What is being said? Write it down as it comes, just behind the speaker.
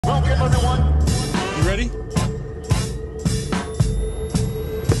You ready?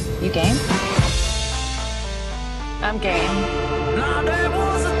 You game? I'm game.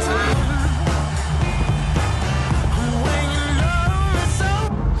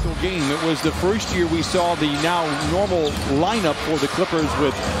 Game. It was the first year we saw the now normal lineup for the Clippers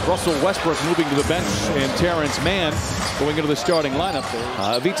with Russell Westbrook moving to the bench and Terrence Mann going into the starting lineup.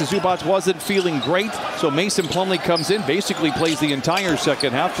 Ivica Zubac wasn't feeling great, so Mason Plumlee comes in, basically plays the entire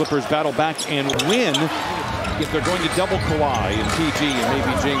second half. Clippers battle back and win. If they're going to double Kawhi and PG and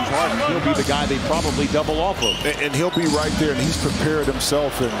maybe James Harden, he'll be the guy they probably double off of. And he'll be right there, and he's prepared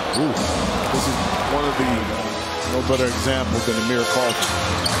himself. And this is one of the no better example than Amir Coffey.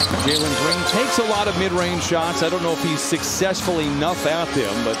 Jalen Green takes a lot of mid-range shots. I don't know if he's successful enough at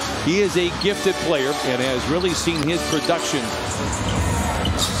them, but he is a gifted player and has really seen his production.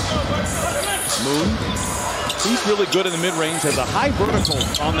 Moon. He's really good in the mid-range, has a high vertical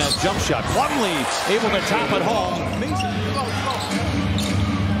on that jump shot. Plumlee able to top it home.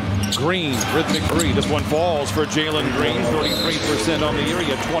 Green, rhythmic three. This one falls for Jalen Green. 33% on the year.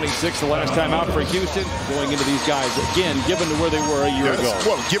 He had 26 the last time out for Houston. Going into these guys, again, given to where they were a year ago.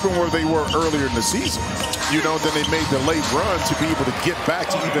 Well, given where they were earlier in the season, you know, then they made the late run to be able to get back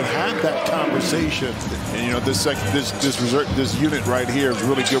to even have that conversation. And, you know, this unit right here is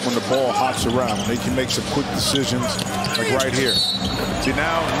really good when the ball hops around. They can make some quick decisions, like right here. See,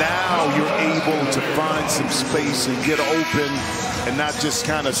 now you're able to find some space and get open and not just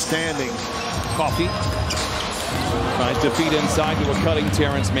kind of standing. Coffey tries to feed inside to a cutting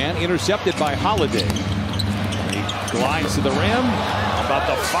Terrence Mann. Intercepted by Holiday. He glides to the rim. About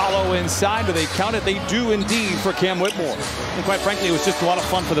to follow inside. Do they count it? They do indeed for Cam Whitmore. And quite frankly, it was just a lot of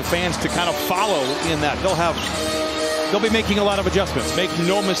fun for the fans to kind of follow in that. They'll be making a lot of adjustments. Make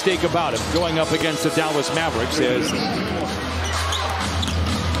no mistake about it. Going up against the Dallas Mavericks as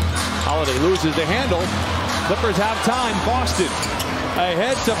Holiday loses the handle. Clippers have time. Boston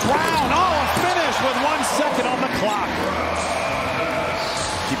ahead to Brown. Oh, a finish with 1 second on the clock.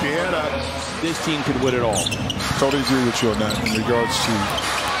 Keep your head up. This team could win it all. Totally agree with you on that in regards to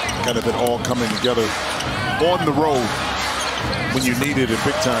kind of it all coming together on the road when you need it at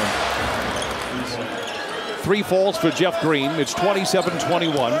big time. 3 falls for Jeff Green. It's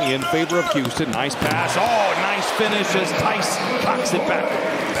 27-21 in favor of Houston. Nice pass. Oh, nice finish as Tice cocks it back.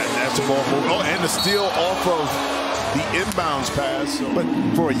 That's a ball move. Oh, and the steal off of the inbounds pass. But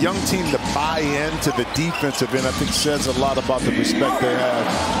for a young team to buy into the defensive end, I think says a lot about the respect they have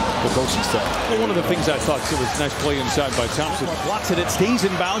for coaching staff. Well, one of the things I thought was a nice play inside by Thompson. Blocks it. It stays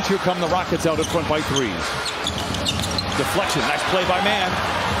in bounds. Here come the Rockets out in front by 3. Deflection. Nice play by Mann.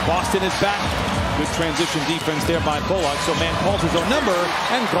 Boston is back. Good transition defense there by Bullock. So Mann calls his own number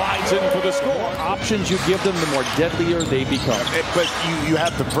and glides in for the score. Options you give them, the more deadlier they become. But you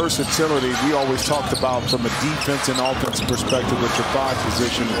have the versatility we always talked about from a defense and offensive perspective with your 5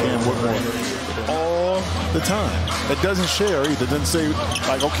 position and Whitmore all the time. It doesn't share either. It doesn't say,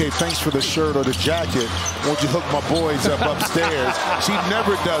 like, okay, thanks for the shirt or the jacket. Won't you hook my boys up upstairs? She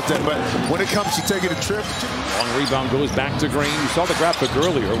never does that. But when it comes to taking a trip. Long rebound goes back to Green. You saw the graphic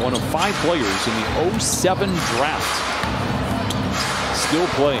earlier. One of 5 players in the 07 draft. Still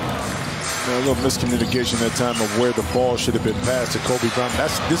playing. A little miscommunication that time of where the ball should have been passed to Kobe Bryant.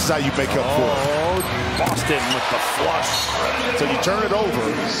 This is how you make up for it. Oh, Boston with the flush. So you turn it over,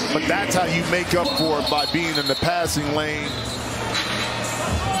 but that's how you make up for it, by being in the passing lane.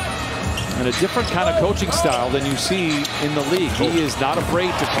 And a different kind of coaching style than you see in the league. He is not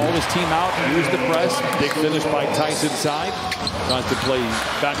afraid to call his team out, use the press. Big finish by Tice inside. Tries to play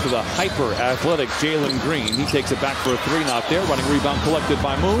back to the hyper-athletic Jalen Green. He takes it back for a 3, not there. Running rebound collected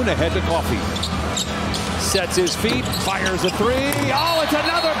by Moon. Ahead to Coffey. Sets his feet, fires a 3. Oh, it's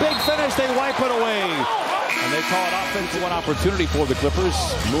another big finish. They wipe it away. And they call it offensive opportunity for the Clippers.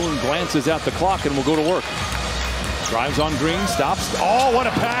 Moon glances at the clock and will go to work. Drives on Green, stops. Oh, what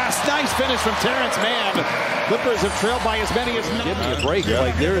a pass. Nice finish from Terrence Mann. Clippers have trailed by as many as 9. Give me a break. Yeah.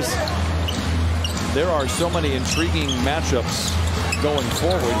 Like there are so many intriguing matchups going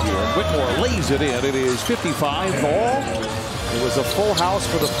forward here. Whitmore lays it in. It is 55 all. It was a full house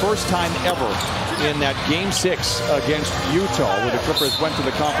for the first time ever in that Game 6 against Utah, where the Clippers went to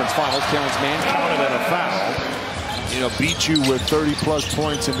the conference finals. Terrence Mann counted at a foul. You know, beat you with 30-plus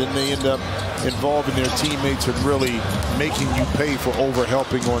points, and then they end up involving their teammates and really making you pay for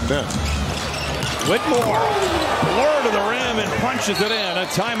over-helping on them. Whitmore, blur to the rim and punches it in. A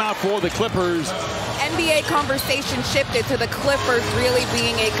timeout for the Clippers. NBA conversation shifted to the Clippers really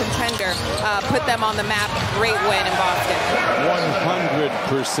being a contender. Put them on the map. Great win in Boston.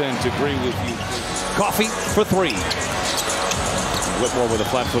 100% agree with you. Coffey for 3. Whitmore with a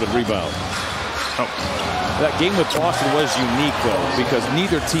flat-footed rebound. Oh. That game with Boston was unique, though, because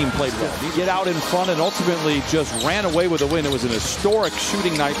neither team played well. You get out in front and ultimately just ran away with a win. It was an historic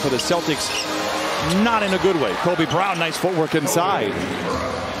shooting night for the Celtics, not in a good way. Kobe Brown, nice footwork inside.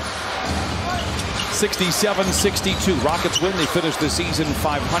 67-62. Rockets win. They finish the season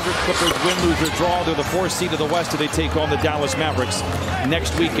 500. Clippers win, lose, or draw. They're the 4th seed of the West, and they take on the Dallas Mavericks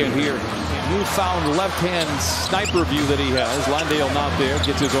next weekend here. Newfound left-hand sniper view that he has. Landale not there.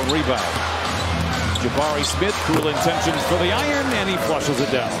 Gets his own rebound. Jabari Smith, cool intentions for the iron, and he flushes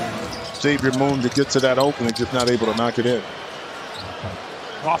it down. Xavier Moon to get to that opening, just not able to knock it in.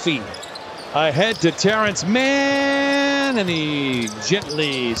 Coffee ahead to Terrence Mann, and he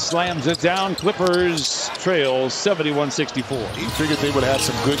gently slams it down. Clippers trail 71-64. He figured they would have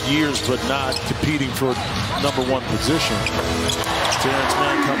some good years, but not competing for #1 position. Terrence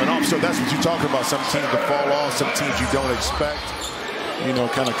Mann coming off. So that's what you're talking about. Some teams to fall off, some teams you don't expect. You know,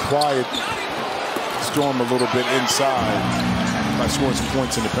 kind of quiet storm a little bit inside by scoring some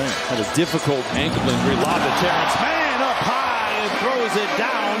points in the paint. Had a difficult ankle injury. Lob to Terrence Mann up high and throws it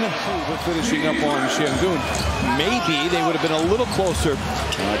down. But finishing up on Şengün. Maybe they would have been a little closer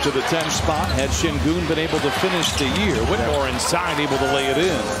to the 10th spot had Şengün been able to finish the year. Whitmore inside, able to lay it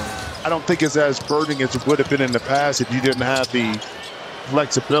in. I don't think it's as burdening as it would have been in the past if you didn't have the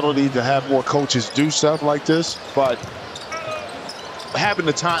flexibility to have more coaches do stuff like this. But having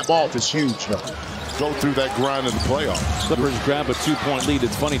the time off is huge, though. Go through that grind in the playoffs. Clippers grab a 2-point lead.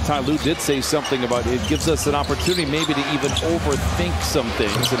 It's funny, Ty Lue did say something about it gives us an opportunity maybe to even overthink some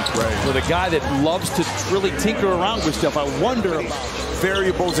things. And for the guy that loves to really tinker around with stuff, I wonder about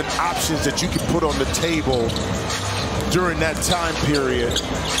variables and options that you can put on the table during that time period.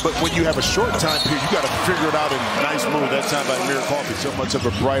 But when you have a short time period, you got to figure it out in a nice move. That time by Amir Coffey. So much of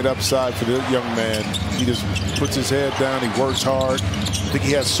a bright upside for the young man. He just puts his head down. He works hard. I think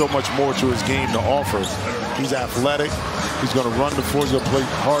he has so much more to his game to offer. He's athletic. He's going to run the floor. He's going to play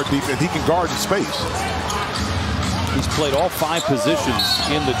hard defense. He can guard in space. He's played all 5 positions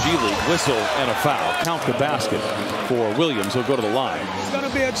in the G League. Whistle and a foul. Count the basket for Williams. He'll go to the line. It's going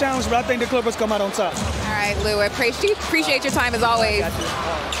to be a challenge, but I think the Clippers come out on top. All right, Lou, I appreciate your time as always.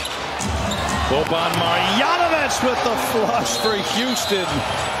 Boban Marjanovic with the flush for Houston.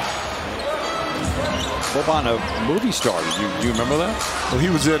 Boban, a movie star. Do you remember that? Well, he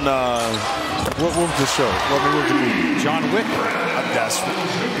was in, what was the show? What was the movie? John Wick. That's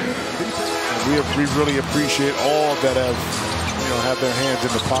we really appreciate all that have their hands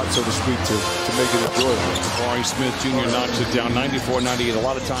in the pot, so to speak, to make it enjoyable. Jabari Smith Jr. knocks it down 94-98. A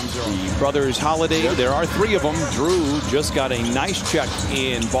lot of times the brothers Holiday, there are 3 of them. Drew just got a nice check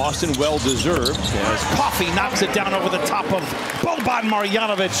in Boston, well-deserved, as Coffey knocks it down over the top of Boban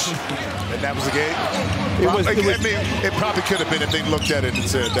Marjanovic. And that was the game? It probably could have been if they looked at it and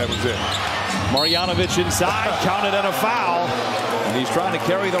said that was it. Marjanovic inside, counted and a foul. And he's trying to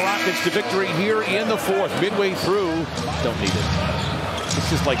carry the Rockets to victory here in the 4th. Midway through, don't need it. It's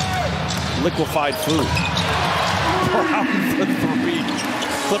just like liquefied food. Brown for 3.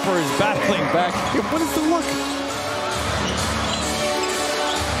 Clippers battling back. What is the look?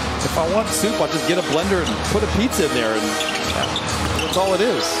 If I want soup, I'll just get a blender and put a pizza in there, and that's all it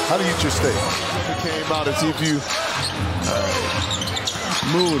is. How do you eat your steak? It came out as if you...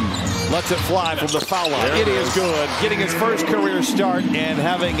 Moon lets it fly from the foul line. It is good. Getting his first career start and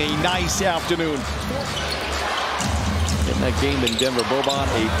having a nice afternoon. In that game in Denver, Boban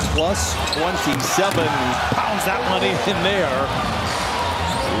a plus 27. Pounds that money in there.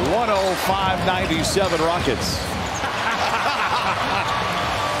 105-97 Rockets.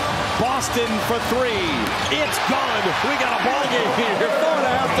 Boston for 3. It's good. We got a ball game here.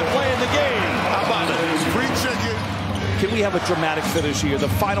 4.5 to play in the game. How about it? Free chicken. Can we have a dramatic finish here? The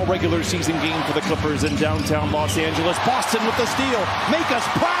final regular season game for the Clippers in downtown Los Angeles. Boston with the steal. Make us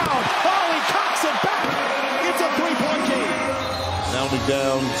proud. Oh, he cocks it back. It's a 3-point game. Now only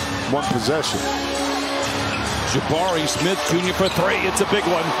down 1 possession. Jabari Smith Jr. for 3. It's a big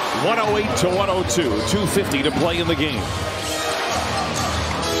one. 108-102. 2:50 to play in the game.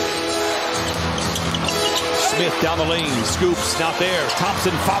 Smith down the lane. Scoops not there.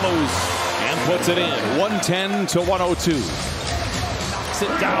 Thompson follows and puts it in. 110-102. Knocks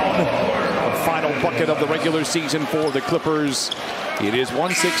it down. The final bucket of the regular season for the Clippers. It is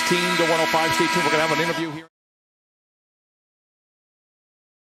 116-105. Stay tuned. We're going to have an interview here.